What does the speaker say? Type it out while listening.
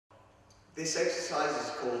This exercise is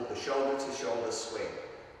called the shoulder-to-shoulder swing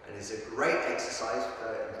and is a great exercise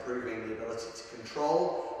for improving the ability to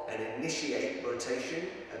control and initiate rotation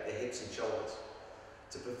at the hips and shoulders.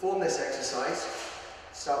 To perform this exercise,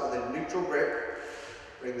 start with a neutral grip.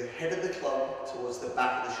 Bring the head of the club towards the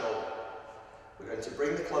back of the shoulder. We're going to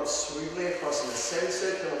bring the club smoothly across in a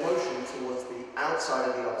semicircular motion towards the outside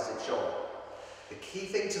of the opposite shoulder. The key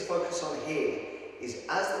thing to focus on here is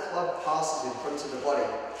as the club passes in front of the body,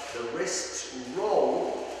 the wrists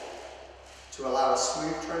roll to allow a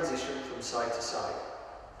smooth transition from side to side.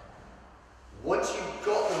 Once you've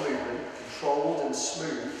got the movement controlled and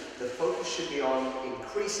smooth, the focus should be on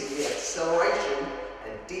increasing the acceleration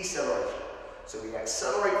and deceleration. So we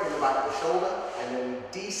accelerate from the back of the shoulder and then we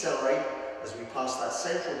decelerate as we pass that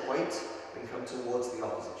central point and come towards the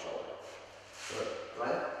opposite shoulder. Good. Go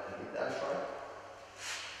ahead and give that a try.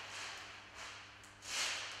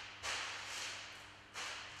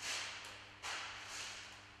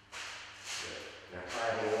 Good. Now try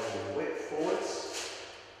everyone to whip forwards.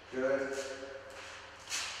 Good.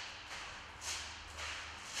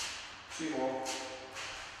 2 more.